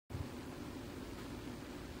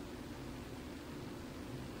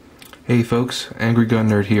Hey folks, Angry Gun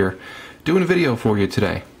Nerd here, doing a video for you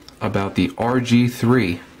today about the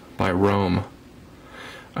RG3 by Rohm.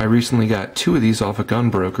 I recently got two of these off a gun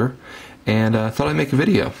broker and thought I'd make a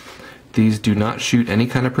video. These do not shoot any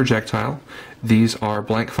kind of projectile. These are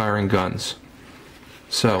blank firing guns.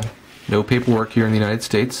 So, no paperwork here in the United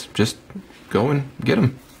States, just go and get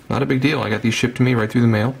them. Not a big deal. I got these shipped to me right through the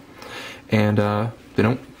mail, and they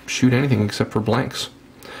don't shoot anything except for blanks.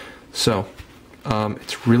 So,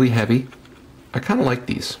 it's really heavy. I kind of like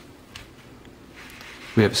these.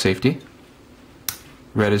 We have safety.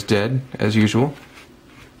 Red is dead, as usual.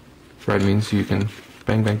 Red means you can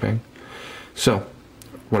bang, bang, bang. So,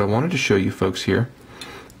 what I wanted to show you folks here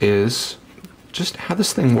is just how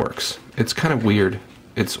this thing works. It's kind of weird.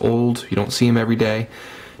 It's old. You don't see them every day.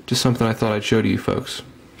 Just something I thought I'd show to you folks.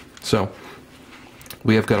 So,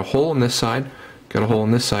 we have got a hole on this side, got a hole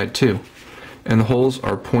on this side too. And the holes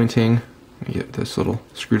are pointing, let me get this little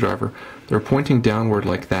screwdriver, they're pointing downward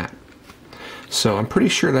like that. So I'm pretty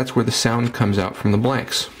sure that's where the sound comes out from the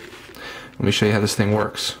blanks. Let me show you how this thing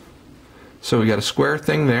works. So we got a square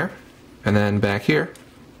thing there, and then back here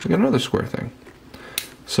we got another square thing.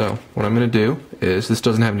 So what I'm going to do is, this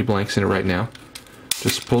doesn't have any blanks in it right now,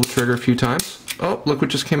 just pull the trigger a few times. Oh, look what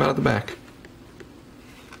just came out of the back.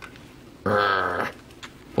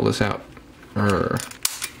 Pull this out.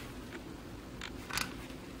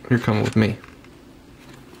 You're coming with me.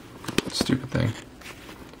 Stupid thing.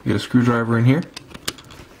 Get a screwdriver in here.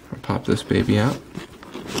 I'll pop this baby out.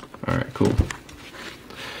 Alright, cool.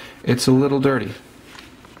 It's a little dirty.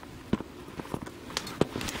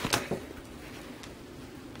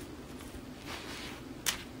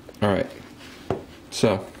 Alright.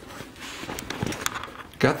 So,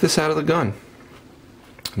 got this out of the gun.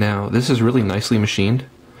 Now, this is really nicely machined,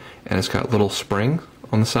 and it's got little spring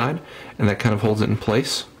on the side, and that kind of holds it in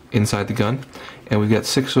place inside the gun. And we've got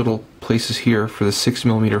 6 little places here for the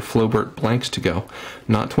 6mm Flowbert blanks to go.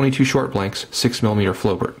 Not 22 short blanks, 6mm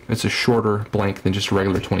Flowbert. It's a shorter blank than just a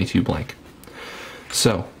regular 22 blank.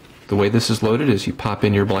 So, the way this is loaded is you pop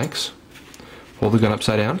in your blanks, hold the gun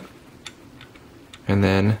upside down, and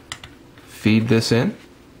then feed this in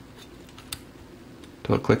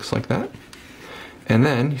till it clicks like that. And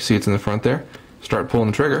then, you see it's in the front there, start pulling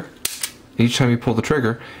the trigger. Each time you pull the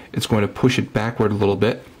trigger, it's going to push it backward a little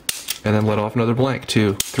bit, and then let off another blank.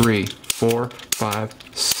 2, 3, 4, 5,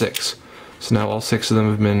 6. So now all 6 of them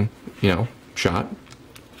have been, shot.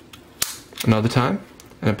 Another time,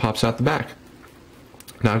 and it pops out the back.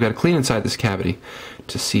 Now I've got to clean inside this cavity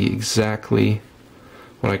to see exactly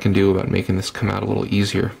what I can do about making this come out a little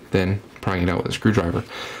easier than prying it out with a screwdriver.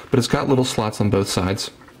 But it's got little slots on both sides.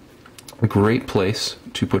 A great place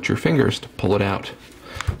to put your fingers to pull it out.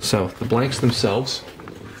 So the blanks themselves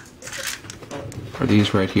are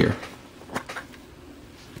these right here.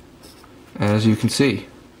 As you can see,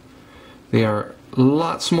 they are a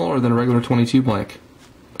lot smaller than a regular 22 blank.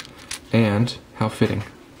 And how fitting.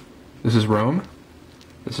 This is Rohm,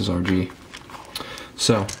 this is RG.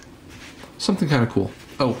 So, something kind of cool.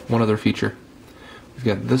 Oh, one other feature. We've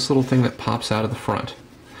got this little thing that pops out of the front.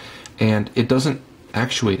 And it doesn't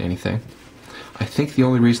actuate anything. I think the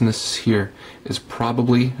only reason this is here is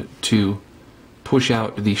probably to push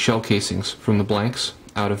out the shell casings from the blanks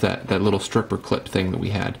out of that little stripper clip thing that we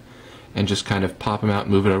had, and just kind of pop them out,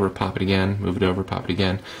 move it over, pop it again, move it over, pop it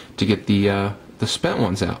again, to get the spent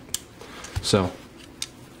ones out. So,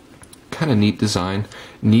 kind of neat design,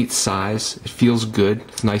 neat size, it feels good,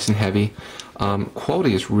 it's nice and heavy.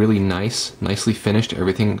 Quality is really nice, nicely finished,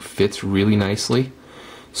 everything fits really nicely.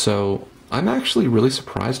 So, I'm actually really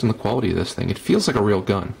surprised in the quality of this thing. It feels like a real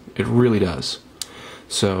gun. It really does.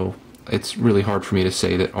 So, it's really hard for me to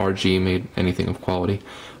say that RG made anything of quality,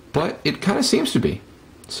 but it kind of seems to be.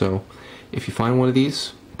 So, if you find one of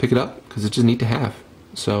these, pick it up, because it's just neat to have.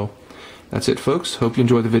 So, that's it folks. Hope you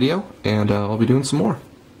enjoyed the video, and I'll be doing some more.